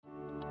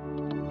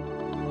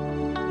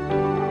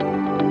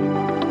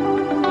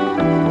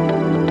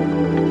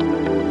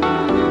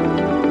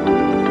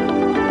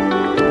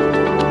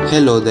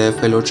Hello there,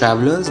 fellow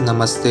travelers.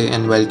 Namaste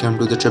and welcome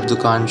to the Trip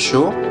Dukan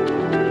Show,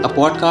 a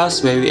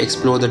podcast where we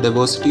explore the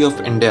diversity of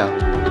India,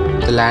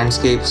 the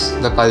landscapes,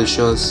 the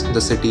cultures,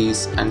 the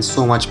cities, and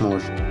so much more.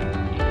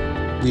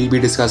 We'll be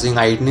discussing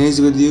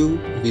itineraries with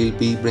you. We'll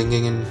be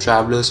bringing in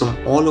travelers from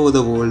all over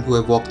the world who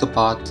have walked the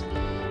path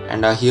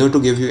and are here to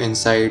give you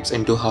insights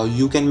into how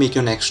you can make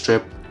your next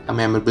trip a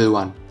memorable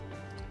one.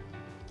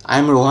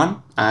 I'm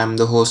Rohan. I'm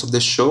the host of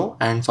this show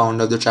and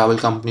founder of the travel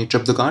company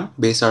Trip Dukan,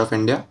 based out of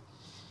India.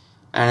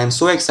 And I'm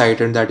so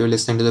excited that you're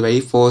listening to the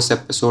very first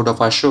episode of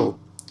our show.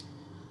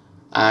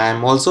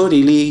 I'm also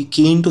really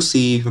keen to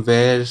see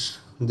where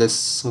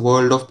this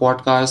world of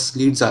podcasts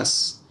leads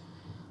us.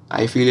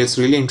 I feel it's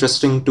really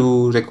interesting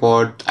to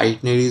record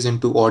itineraries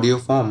into audio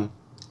form.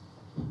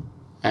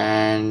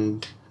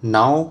 And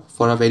now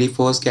for our very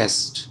first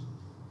guest.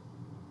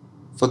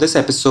 For this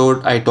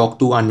episode, I talked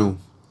to Anu,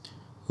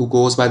 who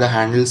goes by the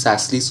handle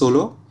Sassly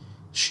Solo.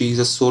 She's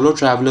a solo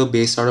traveler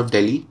based out of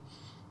Delhi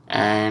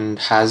and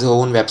has her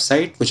own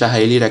website, which I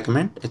highly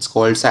recommend. It's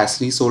called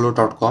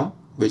sasslysolo.com,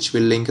 which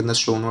we'll link in the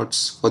show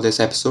notes for this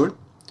episode.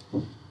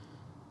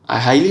 I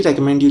highly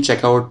recommend you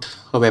check out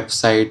her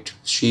website.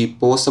 She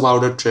posts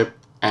about her trip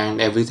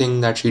and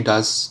everything that she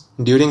does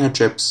during her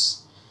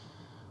trips,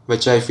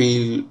 which I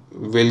feel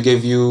will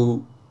give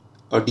you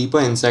a deeper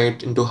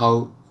insight into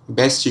how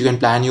best you can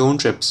plan your own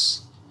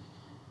trips.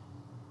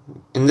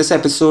 In this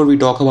episode, we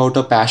talk about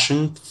her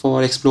passion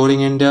for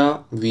exploring India.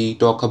 We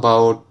talk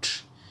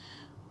about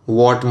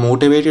what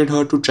motivated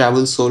her to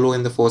travel solo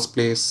in the first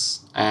place,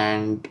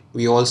 and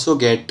we also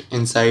get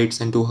insights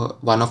into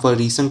one of her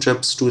recent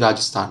trips to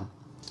Rajasthan.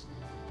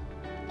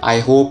 I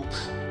hope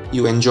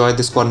you enjoyed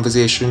this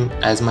conversation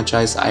as much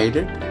as I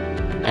did,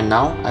 and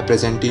now I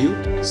present to you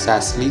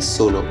Sassly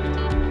Solo.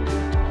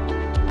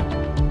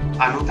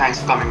 Anu,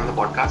 thanks for coming on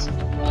the podcast.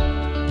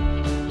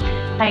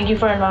 Thank you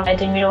for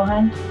inviting me,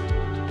 Rohan.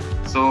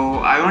 So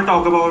I want to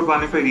talk about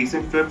one of your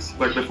recent trips,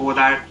 but before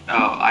that,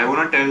 I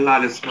want to tell our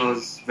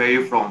listeners where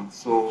you're from.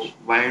 So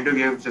why don't you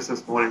give just a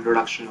small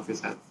introduction of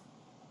yourself?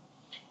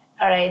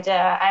 All right,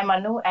 I'm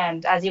Anu,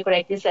 and as you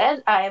correctly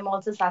said, I am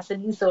also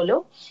Sassily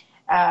Solo.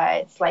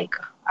 It's like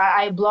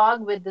I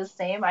blog with this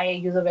name. I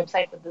use a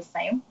website with this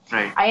name.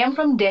 Right. I am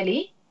from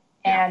Delhi,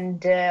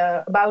 and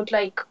about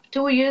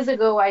 2 years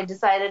ago, I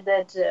decided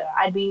that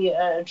I'd be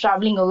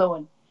traveling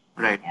alone.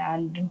 Right.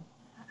 And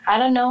I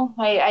don't know.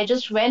 I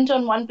just went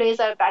on one place.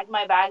 I packed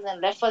my bags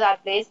and left for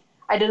that place.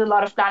 I did a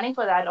lot of planning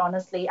for that,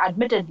 honestly,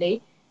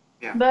 admittedly.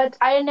 Yeah. But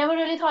I never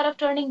really thought of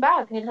turning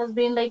back. It has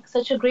been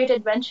such a great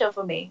adventure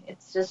for me.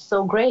 It's just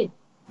so great.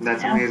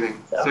 That's Yeah.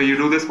 amazing. So you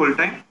do this full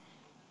time?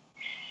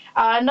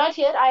 Not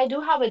yet. I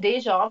do have a day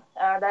job.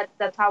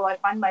 That's how I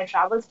fund my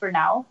travels for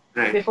now.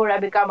 Right. Before I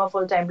become a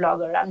full-time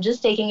blogger. I'm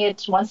just taking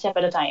it one step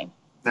at a time.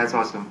 That's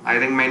awesome. I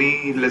think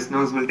many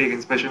listeners will take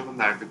inspiration from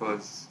that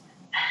because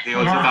they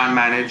also Yeah. can't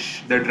manage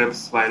their trips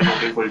while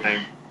working full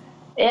time.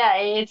 Yeah,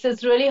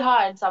 it's really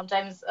hard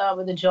sometimes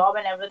with the job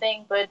and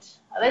everything. But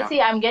let's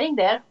see. I'm getting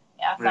there.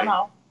 Yeah, Right.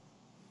 somehow.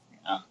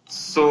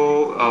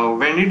 So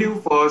when did you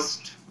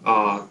first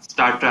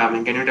start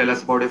traveling? Can you tell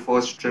us about your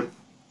first trip?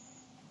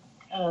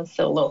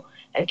 Solo.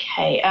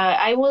 Okay.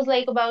 I was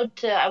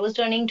I was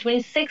turning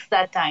 26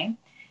 that time.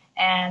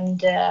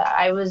 And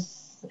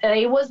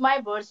it was my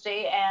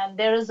birthday, and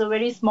there is a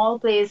very small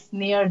place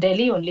near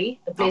Delhi only,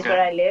 the place Okay.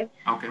 where I live.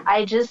 Okay.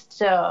 I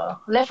just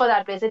left for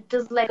that place. It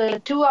is like a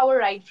 2-hour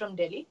ride from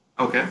Delhi.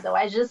 Okay. So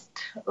I just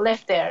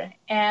left there.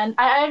 And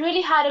I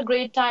really had a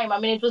great time. I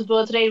mean, it was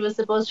birthday. It was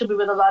supposed to be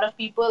with a lot of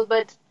people,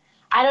 but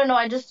I don't know.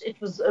 It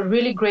was a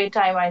really great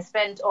time. I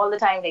spent all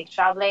the time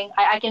traveling.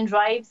 I can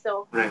drive,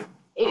 so Right.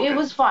 it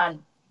was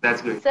fun.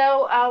 That's great.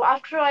 So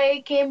after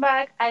I came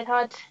back, I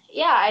thought,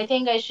 yeah, I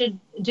think I should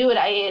do it.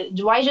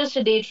 Why just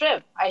a day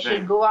trip? I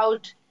should Right. go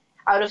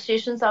out of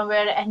station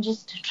somewhere and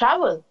just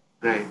travel.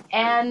 Right.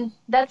 And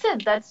that's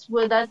it. That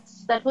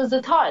was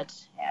the thought.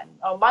 And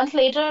a month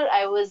later,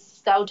 I was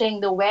scouting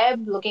the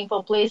web, looking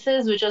for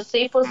places which are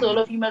safe for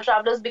solo female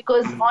travelers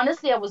because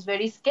honestly, I was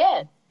very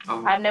scared.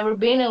 Oh. I've never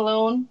been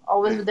alone,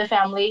 always Right. with the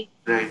family.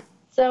 Right.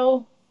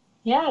 So,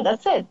 yeah,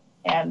 that's it.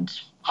 And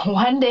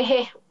one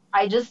day,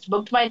 I just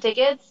booked my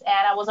tickets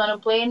and I was on a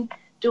plane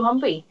to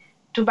Hampi,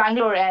 to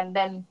Bangalore and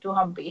then to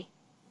Hampi.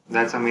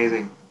 That's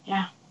amazing.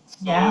 Yeah.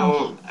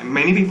 So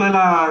many people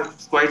are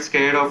quite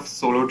scared of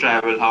solo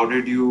travel. How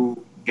did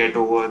you get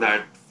over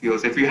that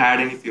fears? If you had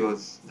any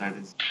fears, that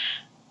is.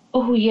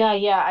 Oh,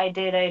 yeah, I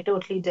did. I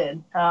totally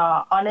did.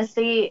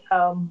 Honestly,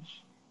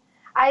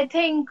 I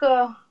think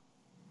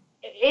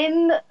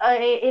in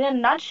a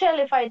nutshell,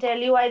 if I tell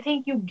you, I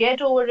think you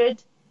get over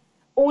it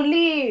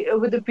only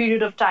with a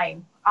period of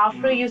time.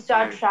 After you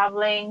start Right.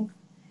 traveling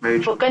Very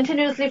true.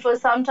 continuously for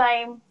some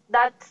time,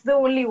 that's the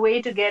only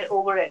way to get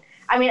over it.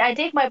 I mean, I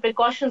take my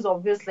precautions,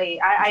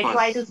 obviously. I course,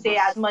 try to of stay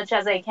course. as much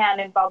as I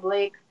can in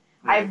public.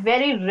 I Right.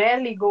 very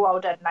rarely go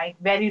out at night,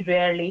 very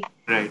rarely.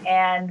 Right.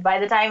 And by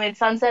the time it's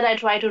sunset, I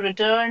try to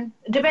return,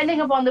 depending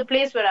upon the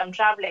place where I'm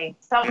traveling.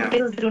 Some Yeah.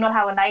 places do not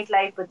have a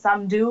nightlife, but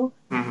some do.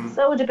 Mhm.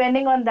 So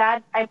depending on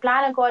that, I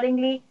plan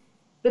accordingly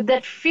with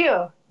that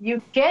fear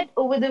you get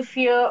over the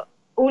fear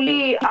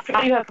only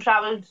after you have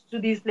traveled to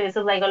these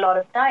places like a lot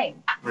of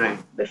time. Right.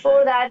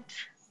 Before that,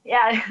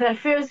 yeah, the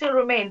fear still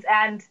remains.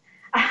 And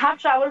I have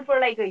traveled for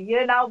like a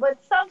year now,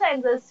 but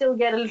sometimes I still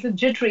get a little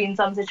jittery in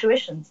some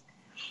situations.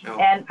 Oh,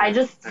 And right,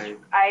 right.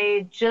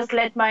 I just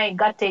let my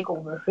gut take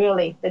over.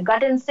 Really, the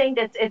gut instinct,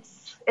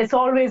 it's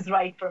always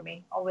right for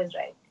me, always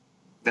right.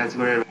 That's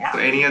good advice. Yeah. So,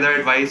 any other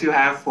advice you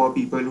have for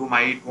people who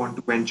might want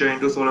to venture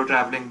into solo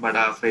traveling but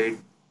are afraid?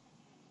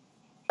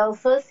 Well,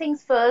 first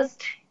things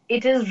first,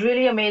 it is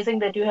really amazing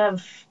that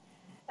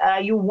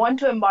you want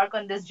to embark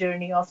on this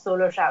journey of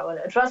solo travel.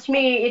 Trust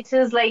me, it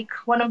is like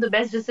one of the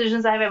best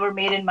decisions I've ever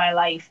made in my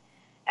life,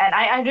 and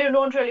I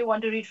don't really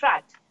want to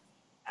retract.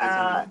 That's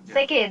amazing. Yeah.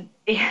 Second,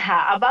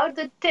 yeah, about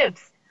the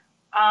tips,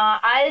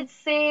 I'd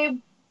say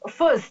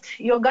first,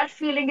 your gut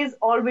feeling is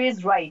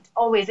always right.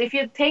 Always. If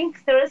you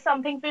think there is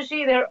something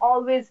fishy, there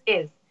always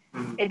is.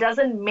 Mhm. It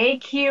doesn't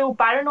make you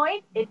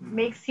paranoid, it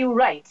makes you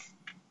right.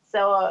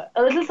 So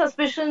a little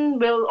suspicion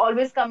will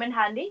always come in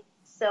handy.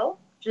 So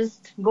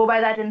just go by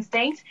that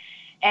instinct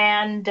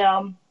and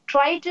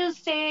try to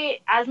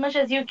stay as much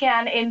as you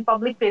can in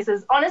public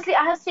places. Honestly,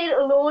 I have stayed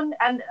alone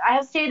and I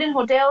have stayed in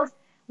hotels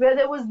where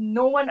there was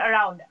no one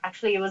around.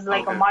 Actually, it was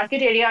like a Okay.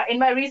 market area. In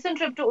my recent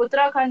trip to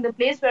Uttarakhand, the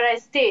place where I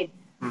stayed,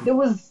 there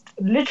was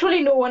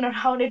literally no one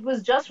around. It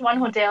was just one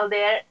hotel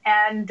there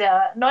and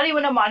not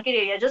even a market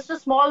area, just a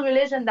small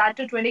village, and that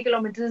to 20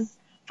 kilometers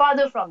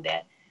farther from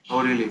there.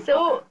 Oh, really? So,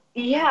 Okay.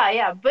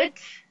 yeah, but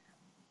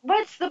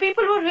the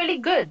people were really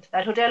good.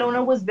 That hotel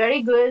owner Mhm. was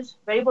very good,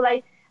 very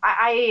polite.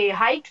 I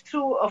hiked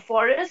through a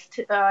forest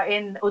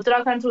in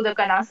Uttarakhand through the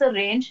Kanasa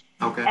range,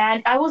 Okay.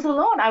 and I was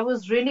alone. I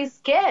was really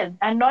scared,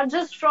 and not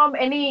just from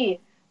any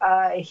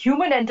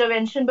human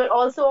intervention, but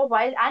also of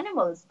wild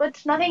animals. But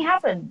nothing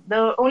happened.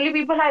 The only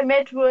people I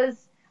met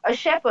was a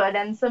shepherd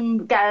and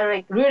some guy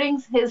like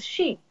rearing his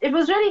sheep. It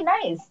was really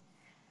nice.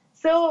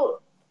 So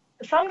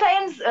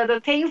sometimes the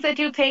things that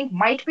you think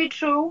might be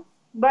true,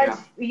 but Yeah.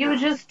 you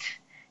Yeah. just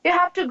you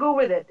have to go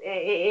with it.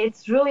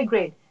 It's really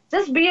great.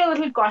 Just be a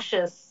little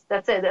cautious.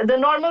 That's it. The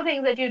normal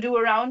things that you do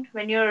around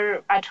when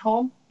you're at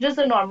home, just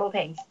the normal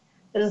things.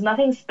 There's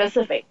nothing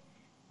specific,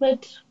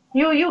 but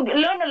you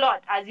learn a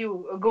lot as you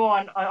go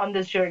on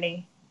this journey.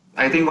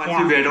 I think once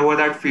you Yeah, get over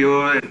that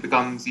fear, it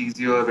becomes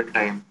easier with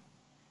time.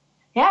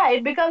 yeah.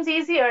 It becomes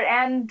easier,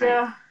 and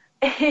Right.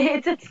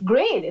 it's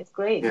great. It's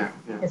great. Yeah.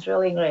 Yeah. It's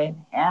really great.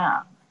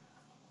 Yeah,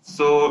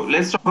 So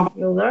let's talk about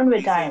you learn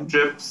with recent time.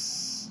 trips.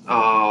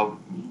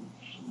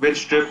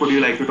 Which trip would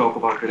you like to talk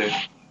about today?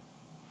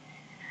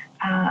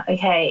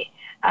 Okay.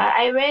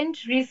 I went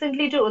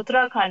recently to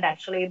Uttarakhand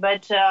actually,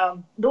 but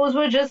those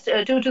were just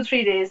 2 to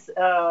 3 days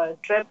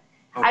trip.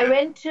 I Okay.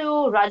 went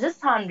to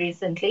Rajasthan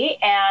recently,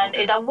 and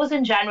Okay. that was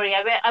in January.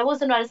 I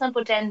was in Rajasthan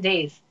for 10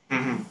 days.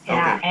 Yeah,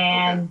 Okay. Okay.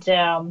 and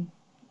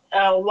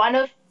one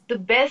of the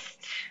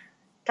best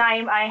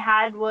time I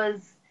had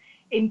was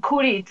in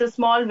Khuri. It's a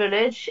small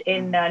village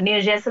in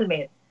near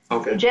Jaisalmer. So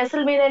Okay.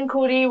 Jaisalmer and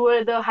Khuri were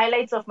the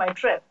highlights of my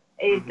trip.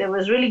 It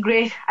was really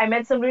great. I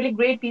met some really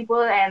great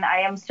people, and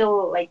I am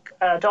still like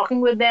talking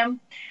with them.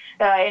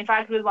 In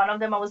fact, with one of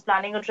them, I was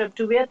planning a trip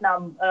to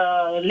Vietnam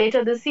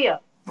later this year.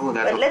 Oh,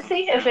 that's But let's awesome.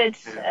 see if Yeah.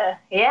 it's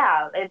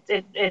Yeah.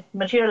 it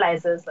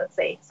materializes. Let's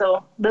say. So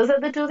those are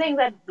the two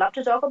things I'd love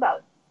to talk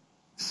about.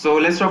 So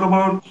let's talk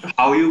about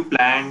how you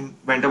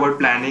went about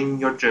planning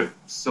your trip.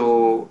 So,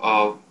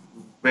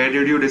 where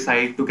did you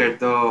decide to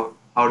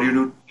how did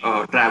you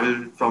travel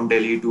from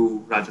Delhi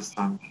to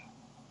Rajasthan?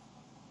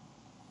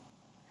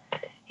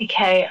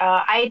 Okay,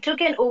 I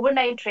took an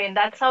overnight train.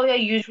 That's how I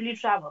usually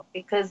travel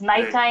because Right.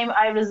 nighttime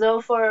I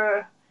reserve for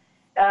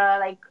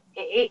like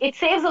it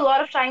saves a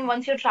lot of time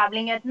once you're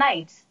traveling at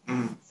night.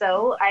 Mm.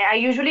 So I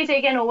usually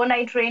take an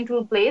overnight train to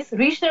a place,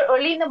 reach there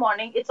early in the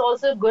morning. It's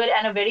also good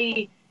and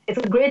it's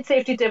a great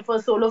safety tip for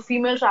solo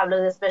female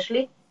travelers,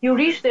 especially. You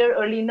Okay. reach there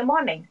early in the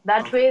morning.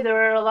 That Okay. way there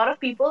are a lot of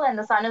people and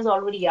the sun is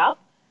already up.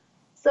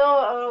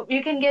 So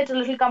you can get a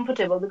little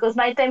comfortable because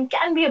nighttime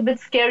can be a bit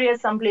scary at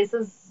some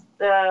places,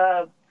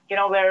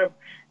 where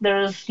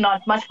there's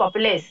not much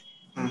populace.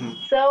 Hmm.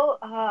 So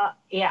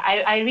yeah,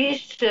 I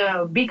reached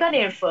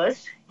Bikaner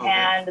first, Okay.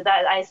 and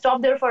that I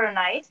stopped there for a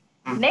night.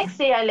 Hmm. Next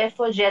day, I left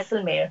for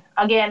Jaisalmer.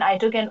 Again, I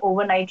took an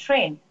overnight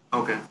train,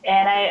 Okay.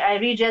 and Okay. I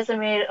reached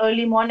Jaisalmer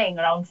early morning,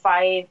 around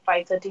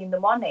 5:30 in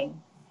the morning,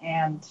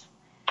 and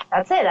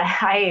that's it.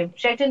 I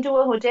checked into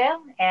a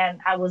hotel,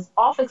 and I was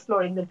off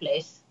exploring the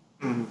place.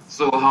 Mhm.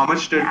 So, how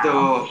much did the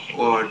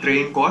Yeah.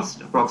 train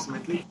cost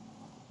approximately?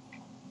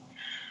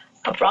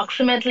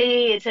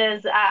 Approximately, it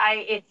is.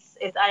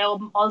 I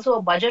am also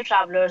a budget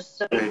traveler,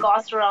 so it Right.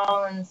 costs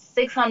around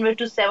 600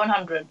 to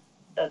 700.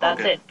 So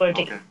that's Okay. it per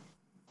day. Okay.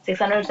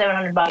 600,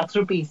 700 bucks,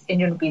 rupees,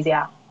 Indian rupees,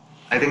 yeah.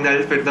 I think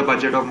that'll fit the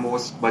budget of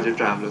most budget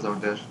travelers out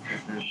there.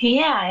 Definitely.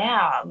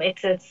 Yeah.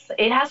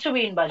 It has to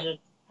be in budget,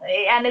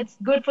 and it's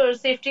good for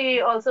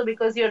safety also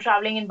because you're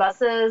traveling in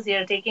buses,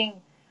 you're taking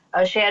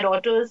shared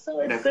autos, so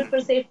it's good for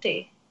Definitely. safety.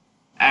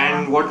 Yeah.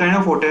 And what kind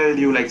of hotel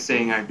do you like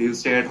staying at? Do you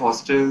stay at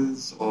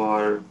hostels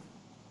or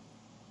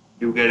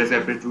do you get a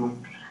separate room?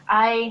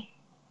 I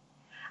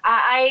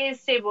I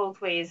stay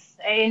both ways.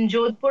 In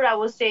Jodhpur, I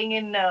was staying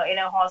in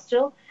a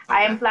hostel.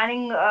 I am Okay.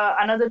 planning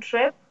another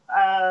trip.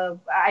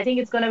 I think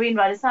it's going to be in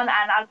Rajasthan,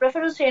 and I'll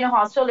prefer to stay in a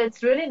hostel.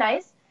 It's really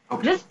nice.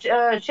 Okay. Just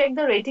check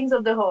the ratings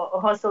of the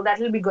hostel. That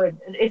will be good.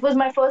 It was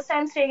my first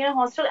time staying in a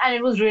hostel, and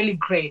it was really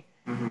great.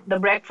 Mm-hmm. The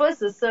breakfast,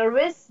 the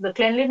service, the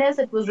cleanliness,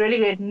 it was really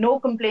great. No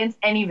complaints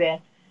anywhere.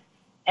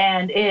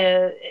 And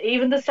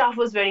even the staff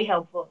was very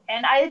helpful.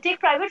 And I take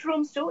private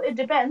rooms too. It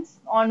depends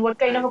on what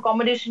kind of Right.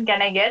 accommodation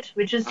can I get,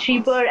 which is Of course.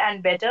 cheaper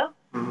and better.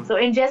 Mm-hmm. So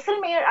in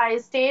Jaisalmer, I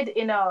stayed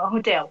in a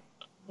hotel,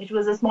 which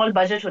was a small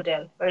budget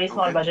hotel, very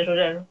small Okay. budget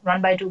hotel,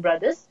 run by two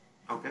brothers.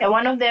 Okay. And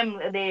one of them,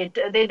 they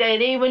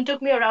even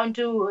took me around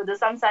to the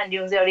some sand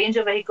dunes. They arranged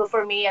a vehicle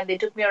for me, and they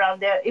took me around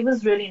there. It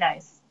was really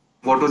nice.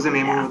 What was the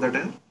name Yeah, of the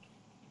hotel?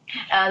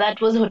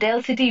 that was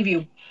Hotel City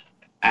View.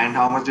 And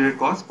how much did it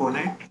cost per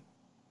night?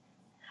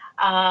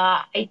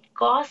 It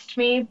cost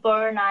me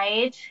per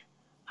night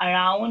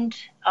around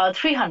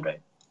 300.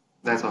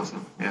 That's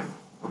awesome. Yeah.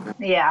 Okay.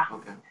 Yeah.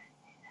 Okay.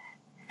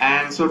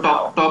 And so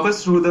So, talk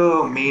us through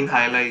the main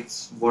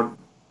highlights.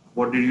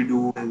 What did you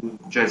do in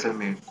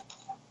Jaisalmer?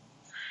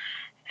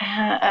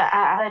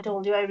 as I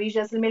told you, I reached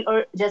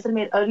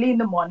Jaisalmer early in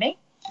the morning.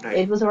 Right.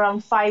 It was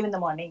around 5 in the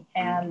morning,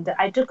 Mm-hmm. and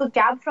I took a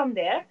cab from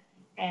there.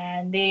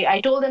 And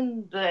I told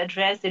them the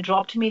address. They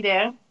dropped me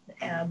there.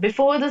 Mm-hmm.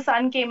 Before the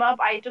sun came up,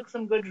 I took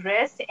some good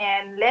rest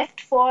and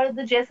left for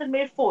the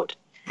Jaisalmer Fort.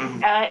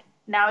 Mm-hmm.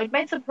 Now, it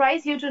might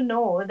surprise you to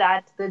know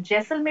that the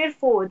Jaisalmer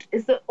Fort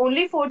is the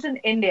only fort in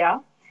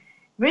India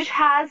which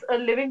has a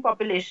living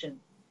population.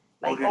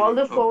 Oh, Like all really?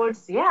 the Okay.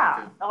 forts, yeah,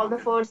 Okay. all the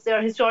Okay. forts,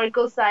 they're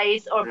historical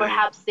sites, or Right.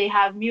 perhaps they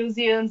have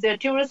museums, they're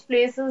tourist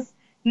places.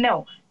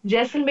 No,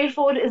 Jaisalmer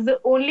Fort is the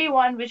only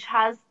one which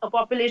has a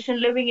population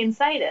living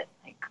inside it.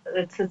 Like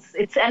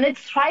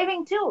it's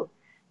thriving too.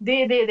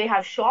 They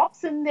have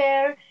shops in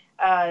there.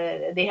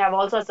 They have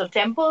all sorts of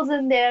temples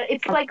in there.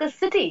 It's like a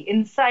city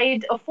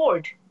inside a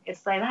fort.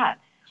 It's like that.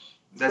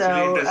 That's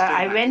really So interesting,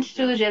 I I went think.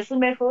 to Yeah. the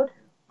Jaisalmer Fort.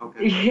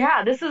 Okay.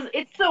 Yeah,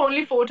 it's the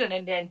only fort in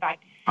India, in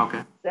fact.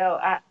 Okay. So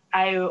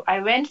I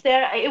went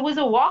there. It was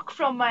a walk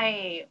from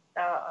my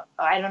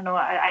I don't know.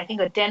 I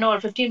think a 10 or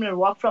 15 minute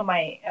walk from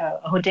my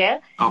hotel.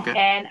 Okay.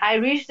 And I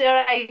reached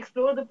there. I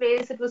explored the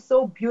place. It was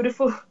so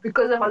beautiful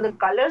because of all the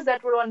Mm-hmm. colors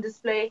that were on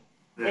display.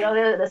 You Right. know,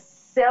 they're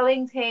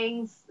selling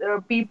things. There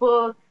are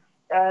people.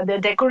 They're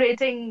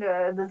decorating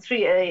the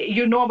tree.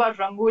 You know about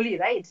Rangoli,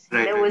 right?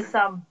 Right. There Right. was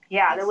Right. there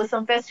Yes. was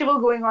some festival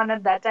going on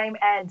at that time,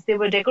 and they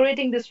were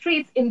decorating the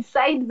streets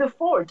inside the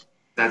fort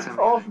That's of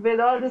amazing. with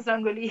all Yeah. this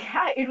rangoli.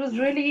 Yeah, it was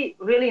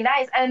Mm-hmm. really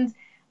nice. And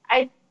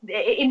I,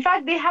 in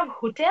fact, they have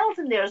hotels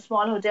in there,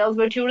 small hotels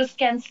where tourists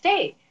can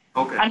stay.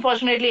 Okay.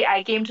 Unfortunately,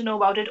 I came to know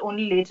about it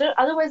only later.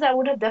 Otherwise, I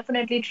would have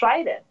definitely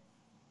tried it.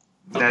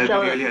 That'll be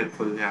So really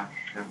helpful. Yeah.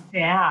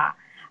 Yeah.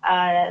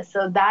 yeah,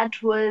 so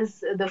that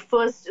was the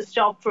first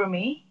stop for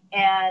me.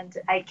 And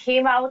I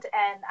came out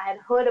and I had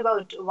heard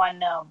about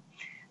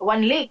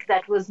one lake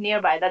that was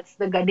nearby. That's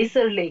the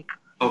Gadisar Lake.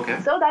 Okay.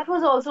 So that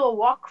was also a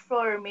walk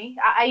for me.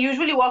 I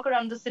usually walk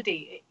around the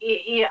city.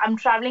 I'm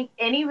traveling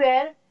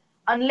anywhere,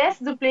 unless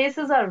the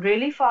places are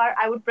really far.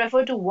 I would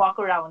prefer to walk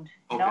around.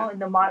 You Okay. know, in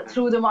the Okay.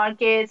 through the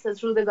markets,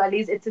 through the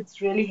gullies.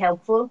 It's really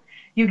helpful.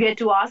 You get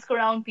to ask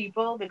around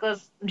people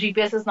because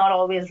GPS is not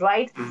always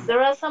right. Mm-hmm.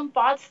 There are some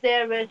paths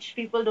there which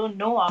people don't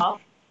know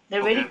of.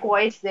 They're very Okay.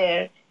 quiet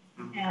there,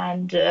 Mm-hmm.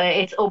 and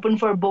it's open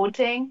for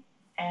boating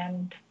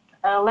and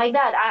like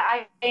that.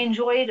 I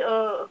enjoyed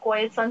a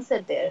quiet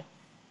sunset there.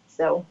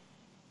 So.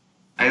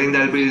 I think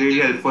that'll be really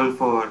helpful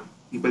for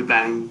people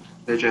planning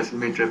their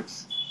Jaisalmer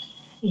trips.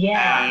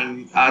 Yeah.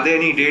 And are there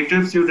any day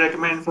trips you'd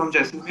recommend from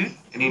Jaisalmer?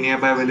 Any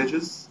nearby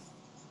villages?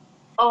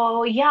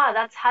 Oh, yeah,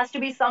 that has to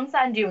be some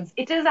sand dunes.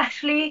 It is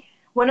actually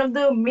one of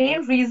the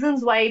main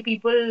reasons why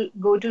people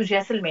go to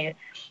Jaisalmer.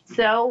 Mm-hmm.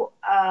 So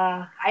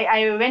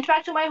I went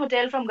back to my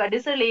hotel from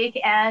Gadisar Lake,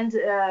 and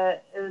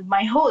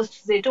my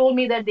hosts, they told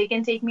me that they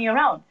can take me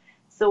around.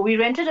 So we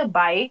rented a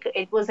bike.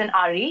 It was an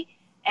Ari.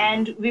 Mm-hmm.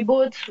 And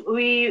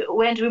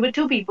we were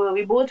two people.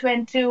 We both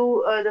went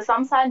to the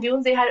Samsan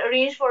dunes. They had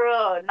arranged for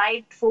a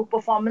night folk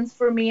performance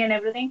for me and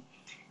everything.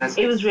 That's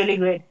It was nice. really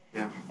great.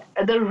 Yeah.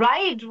 The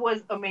ride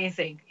was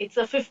amazing. It's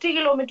a 50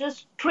 kilometer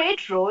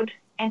straight road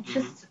and Mm-hmm.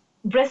 just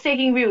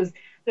breathtaking views.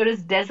 There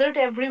is desert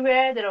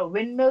everywhere. There are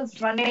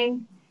windmills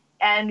running,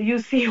 and you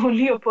see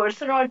only a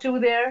person or two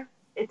there.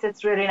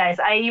 It's really nice.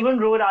 I even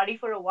rode Ari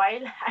for a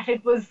while, and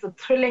it was a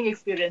thrilling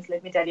experience.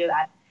 Let me tell you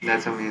that.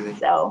 That's amazing.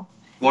 So,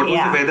 What was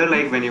the yeah. weather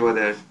like when you were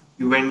there?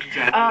 You went in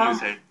January, you Uh,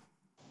 said.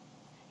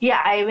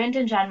 yeah, I went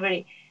in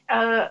January.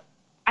 Uh,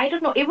 I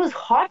don't know. It was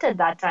hot at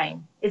that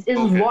time. It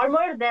was Okay.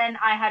 warmer than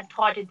I had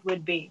thought it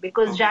would be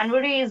because Okay.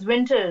 January is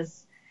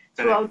winters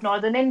throughout Correct.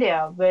 northern India,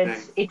 but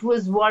Right. it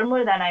was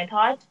warmer than I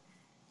thought.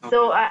 So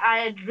Okay.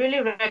 I'd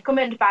really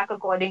recommend pack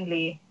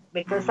accordingly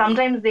because Mm-hmm.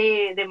 sometimes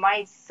they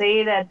might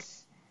say that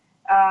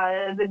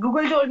the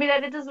Google told me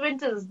that it is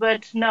winters,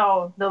 but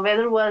no, the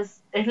weather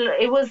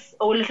it was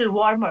a little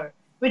warmer,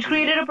 which Mm-hmm.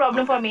 created a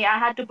problem Okay. for me. I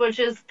had to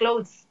purchase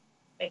clothes.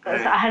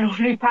 because Right. I had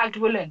only packed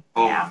woolen.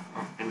 Oh, Yeah.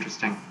 oh,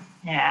 interesting.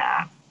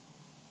 Yeah.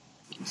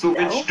 So,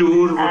 which So,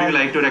 tour would you uh,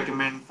 like to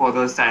recommend for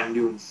the sand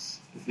dunes,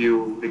 if you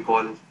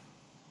recall?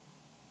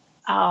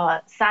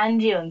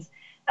 sand dunes.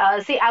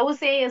 See, I was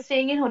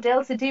staying in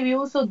Hotel City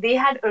View, so they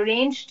had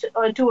arranged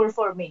a tour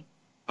for me.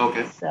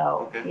 Okay. So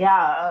Okay.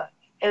 yeah,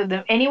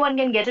 anyone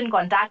can get in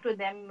contact with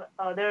them.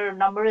 Their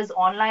number is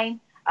online.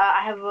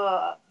 I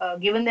have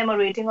given them a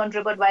rating on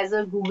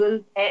TripAdvisor, Google,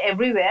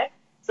 everywhere.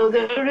 So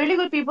Okay. they're really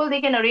good people.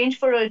 They can arrange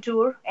for a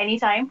tour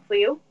anytime for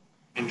you.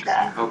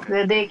 Interesting.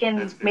 Okay. They That's can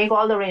great. make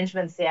all the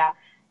arrangements. Yeah,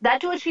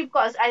 that too a cheap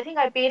cost. I think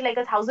I paid like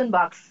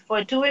 $1,000 for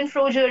a to and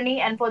fro journey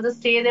and for the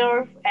stay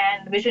there,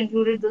 and which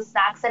included the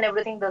snacks and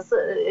everything, the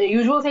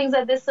usual things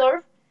that they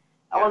serve.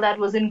 Yeah. All that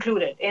was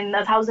included in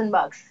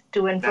 $1,000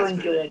 to and fro That's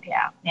great. included.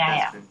 Yeah, yeah,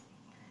 That's yeah, great.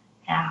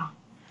 yeah.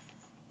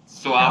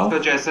 So, So, after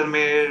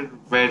Jaisalmer,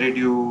 where did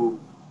you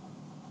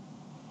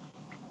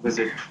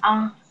visit?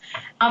 uh,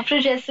 after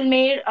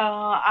Jaisalmer,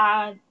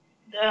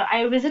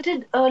 I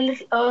visited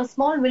a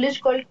small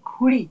village called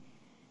Khuri.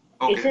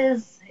 It Okay.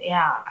 is,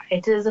 yeah,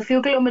 it is a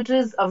few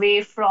kilometers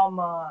away from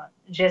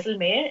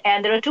Jaisalmer,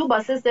 and there are two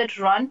buses that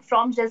run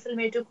from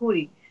Jaisalmer to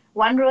Khuri.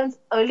 One runs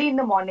early in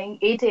the morning,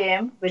 8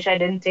 a.m., which I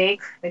didn't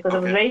take because I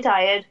was Okay. very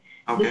tired.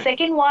 The Okay.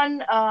 second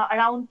one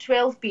around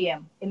 12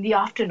 p.m. in the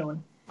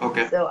afternoon.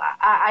 Okay. So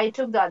I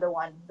took the other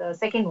one, the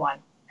second one.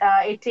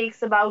 It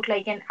takes about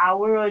like an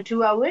hour or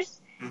 2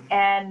 hours, Mhm.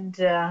 and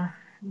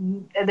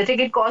the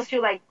ticket costs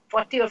you like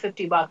 40 or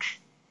 $50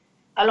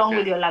 along Okay.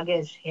 with your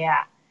luggage.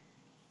 Yeah.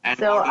 And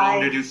So how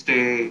long did you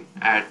stay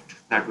at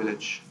that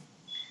village?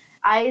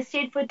 I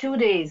stayed for 2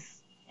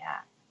 days. Yeah.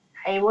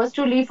 I was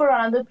to leave for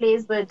another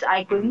place, but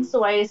I couldn't, Mhm.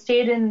 so I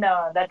stayed in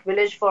that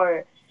village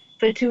for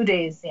 2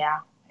 days. Yeah,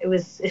 it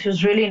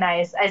was really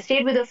nice. I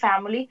stayed with a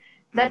family.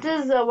 That Mhm.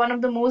 is one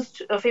of the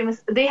most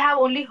famous. They have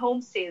only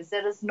homestays.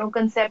 There is no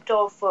concept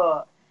of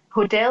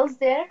hotels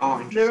there. Oh, There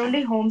are interesting.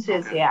 only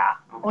homestays. Okay. Yeah,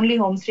 Okay. only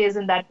homestays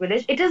in that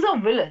village. It is a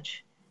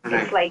village. It's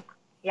Right. like,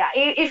 yeah.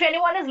 If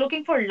anyone is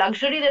looking for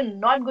luxury, they're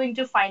not going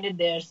to find it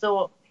there.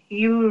 So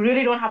you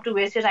really don't have to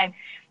waste your time.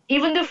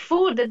 Even the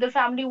food that the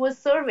family was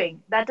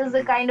serving, that is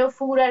the Mhm. kind of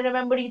food I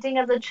remember eating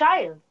as a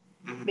child.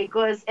 Mhm.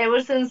 Because ever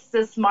since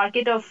this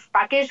market of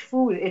packaged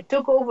food, it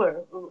took over.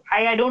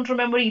 I don't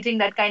remember eating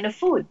that kind of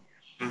food.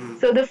 Mhm.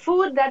 So the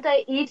food that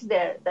I eat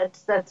there, that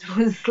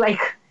was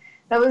like,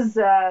 that was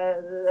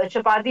a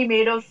chapati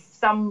made of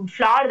some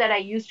flour that I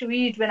used to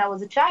eat when I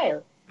was a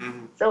child.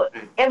 Mhm. So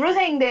Right.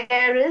 everything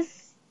there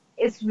is,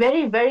 it's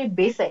very, very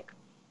basic.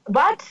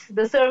 But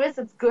the service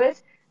is good.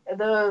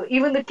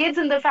 Even the kids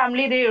in the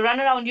family, they run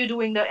around you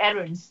doing the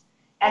errands.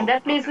 And Oh,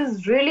 that place okay.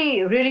 is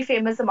really, really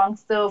famous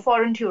amongst the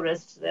foreign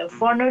tourists. The Mhm.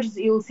 foreigners,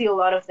 you'll see a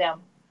lot of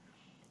them.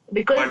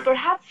 Because But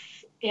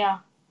perhaps, yeah.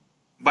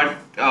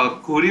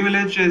 Khuri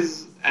village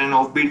is an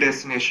offbeat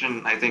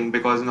destination, I think,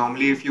 because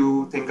normally if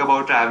you think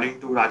about traveling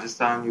to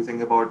Rajasthan, you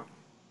think about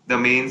the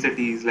main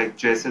cities like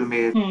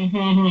Jaisalmer. Hmm,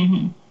 hmm, hmm,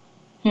 hmm.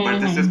 But Hmm,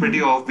 this is hmm, pretty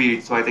hmm.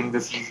 offbeat, so I think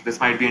this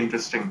might be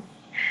interesting.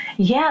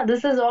 Yeah,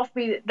 this is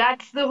offbeat.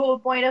 That's the whole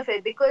point of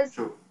it. Because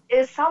True.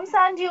 some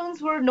sand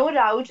dunes were no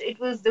doubt,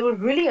 they were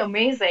really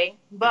amazing,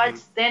 Mm-hmm.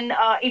 but then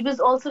it was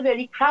also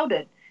very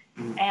crowded.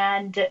 Mm-hmm.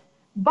 And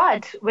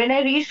but when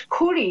I reached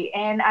Khuri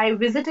and I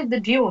visited the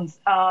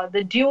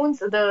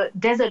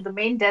desert, the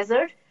main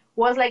desert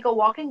was like a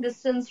walking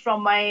distance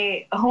from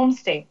my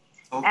homestay.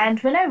 Okay. And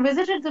when I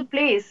visited the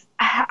place,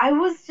 I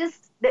was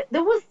just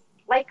there was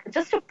like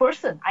just a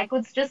person. I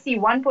could just see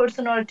one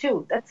person or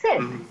two. That's it.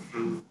 Mm-hmm.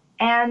 Mm-hmm.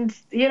 And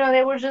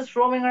they were just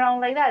roaming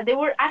around like that. They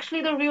were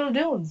actually the real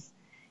dunes.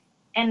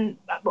 And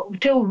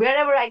to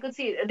wherever I could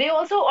see, they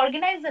also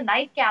organized the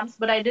night camps,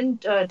 but I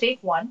didn't take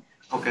one.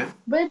 Okay.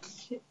 But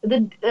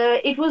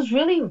it was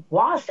really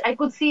vast. I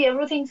could see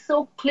everything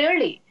so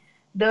clearly.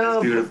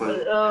 That's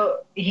beautiful.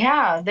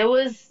 Yeah, there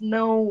was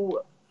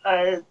no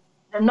uh,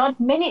 not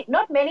many.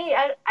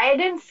 I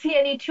didn't see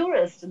any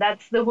tourists.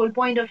 That's the whole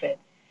point of it.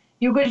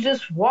 You could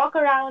just walk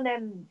around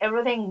and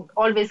everything.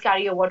 Always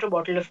carry a water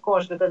bottle, of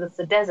course, because it's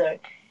a desert.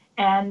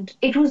 And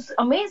it was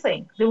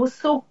amazing. It was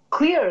so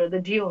clear, the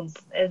dunes.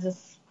 It's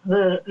just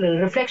the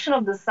reflection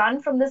of the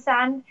sun from the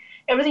sand,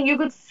 everything. You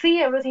could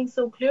see everything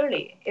so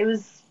clearly. It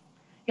was,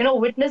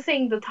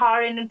 witnessing the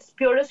Thar in its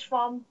purest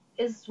form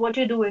is what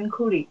you do in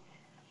Kuri.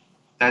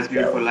 That's So,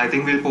 beautiful. I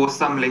think we'll post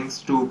some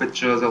links to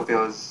pictures of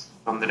yours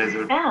from the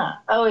desert. yeah.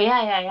 Oh,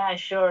 yeah, yeah, yeah,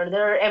 sure.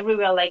 They're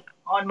everywhere, like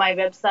on my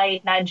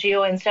website, Nat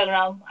Geo,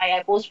 Instagram.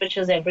 I post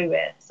pictures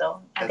everywhere.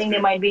 So I That's think they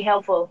great. might be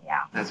helpful.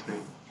 Yeah. That's great.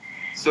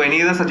 So,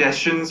 any other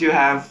suggestions you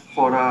have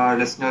for our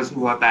listeners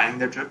who are planning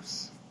their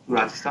trips to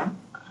Rajasthan?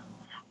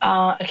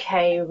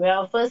 Okay,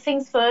 well, first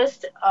things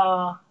first,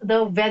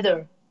 the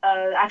weather.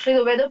 Actually,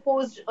 the weather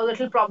posed a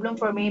little problem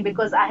for me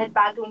because I had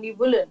packed only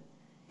woolen.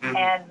 Mm-hmm.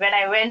 And when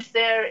I went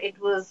there, it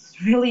was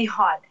really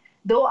hot.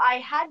 Though I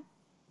had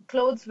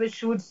clothes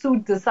which would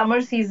suit the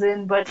summer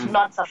season, but Mm-hmm.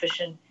 not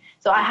sufficient.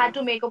 So I Okay. had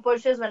to make a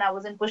purchase when I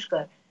was in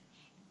Pushkar.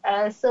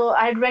 So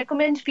I'd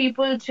recommend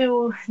people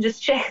to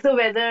just check the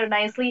weather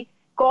nicely.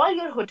 call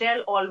your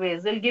hotel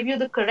always. They'll give you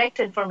the correct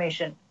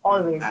information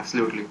always.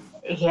 Absolutely.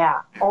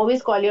 Yeah,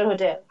 always call your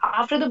hotel.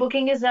 After the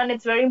booking is done,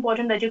 it's very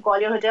important that you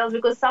call your hotels,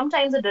 because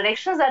sometimes the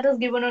directions that is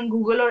given on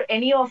Google or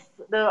any of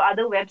the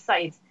other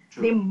websites,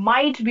 they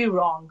might be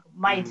wrong,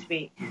 might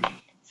be.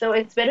 So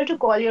it's better to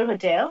call your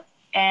hotel.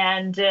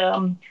 And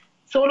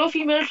solo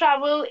female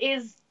travel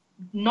is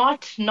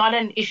not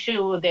an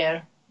issue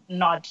there.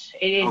 Not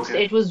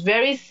it was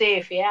very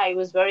safe. Yeah, it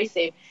was very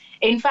safe.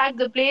 In fact,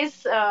 the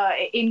place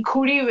in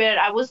Kuri where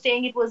I was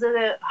staying, it was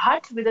a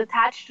hut with a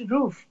thatched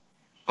roof.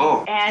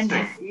 Oh, And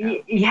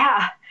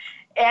yeah,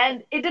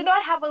 and it did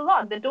not have a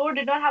lock. The door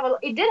did not have a.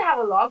 It did have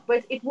a lock,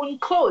 but it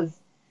wouldn't close.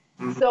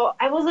 So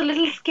I was a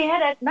little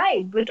scared at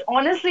night, but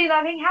honestly,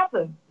 nothing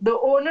happened. The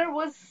owner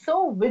was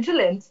so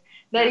vigilant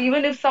that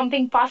even if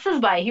something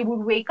passes by, he would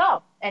wake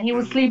up and he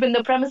would sleep in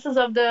the premises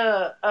of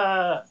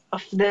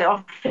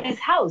of his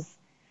house.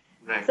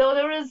 Right. So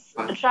there is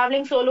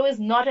traveling solo is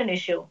not an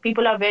issue.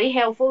 People are very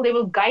helpful. They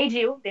will guide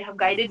you. They have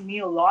guided me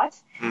a lot.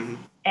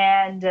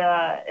 And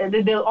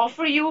they'll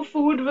offer you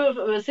food.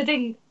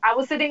 I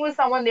was sitting with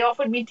someone. They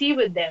offered me tea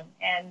with them,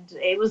 and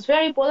it was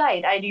very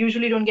polite. I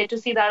usually don't get to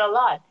see that a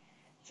lot.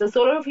 So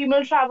solo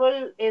female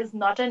travel is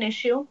not an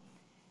issue.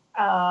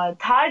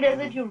 Thar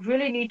Desert, you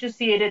really need to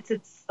see it.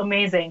 It's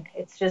amazing.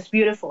 It's just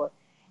beautiful,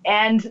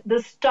 and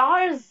the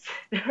stars.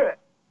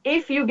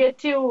 If you get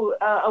to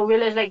a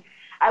village like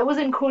I was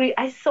in Kuri,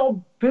 I saw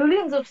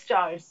billions of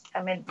stars.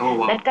 I mean,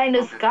 that kind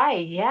of sky,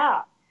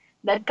 yeah.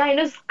 That kind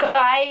of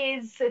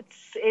sky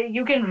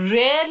you can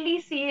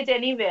rarely see it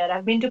anywhere.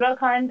 I've been to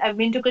Uttarakhand, I've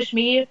been to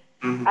Kashmir,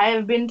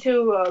 I've been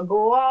to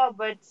Goa,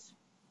 but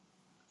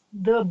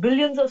the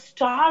billions of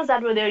stars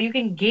that were there, you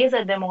can gaze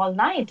at them all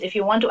night if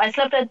you want to. I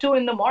slept at 2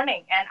 in the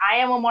morning, and I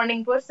am a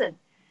morning person.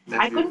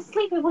 I couldn't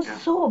sleep. It was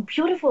so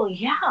beautiful.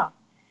 Yeah,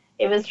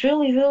 it was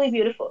really, really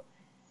beautiful.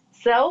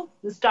 So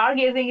the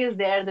stargazing is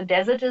there. The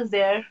desert is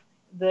there.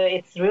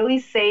 It's really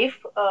safe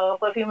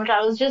for female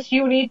travelers. Just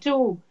you need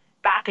to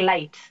pack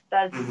light.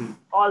 That's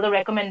all the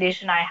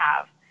recommendation I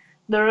have.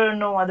 There are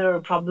no other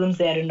problems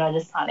there in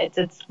Rajasthan.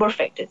 It's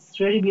perfect. It's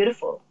really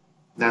beautiful.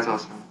 That's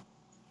awesome.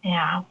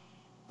 Yeah.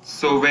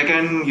 So where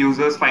can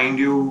users find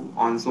you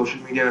on social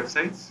media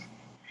websites?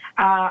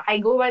 I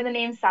go by the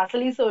name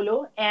Sasali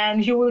Solo,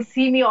 and you will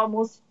see me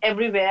almost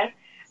everywhere.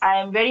 I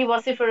am very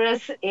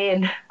vociferous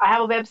I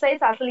have a website,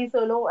 Sasali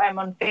Solo. I'm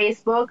on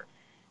Facebook.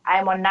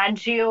 I'm on Nat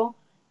Geo.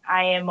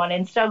 I am on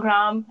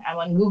Instagram. I'm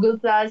on Google+,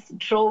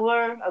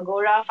 Trover,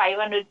 Agora,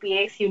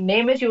 500px. You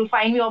name it, you'll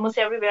find me almost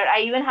everywhere.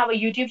 I even have a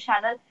YouTube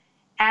channel.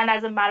 And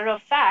as a matter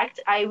of fact,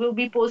 I will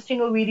be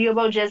posting a video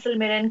about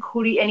Jaisalmer and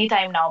Kuri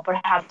anytime now,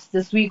 perhaps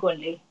this week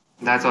only.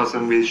 That's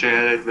awesome. We'll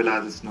share it with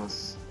our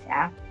listeners.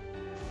 Yeah.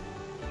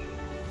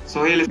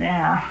 So, hey, listeners,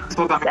 thanks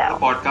for coming to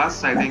the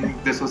podcast. I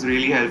think this was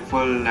really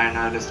helpful, and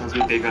our listeners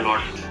will take a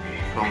lot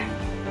from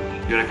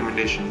your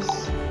recommendations.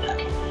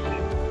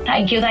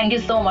 Thank you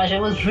so much.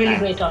 It was really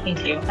great talking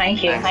to you.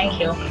 Thank you.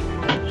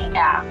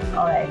 Yeah,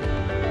 all right.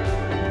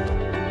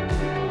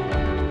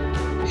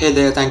 Hey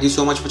there, thank you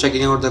so much for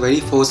checking out the very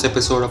first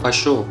episode of our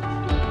show.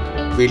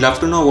 We'd love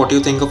to know what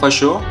you think of our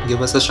show.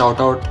 Give us a shout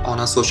out on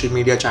our social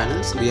media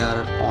channels. We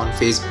are on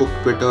Facebook,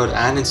 Twitter,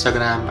 and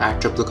Instagram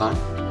at Triplekan.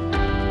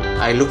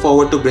 I look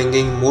forward to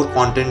bringing more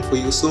content for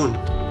you soon.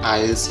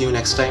 I'll see you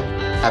next time.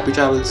 Happy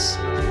travels.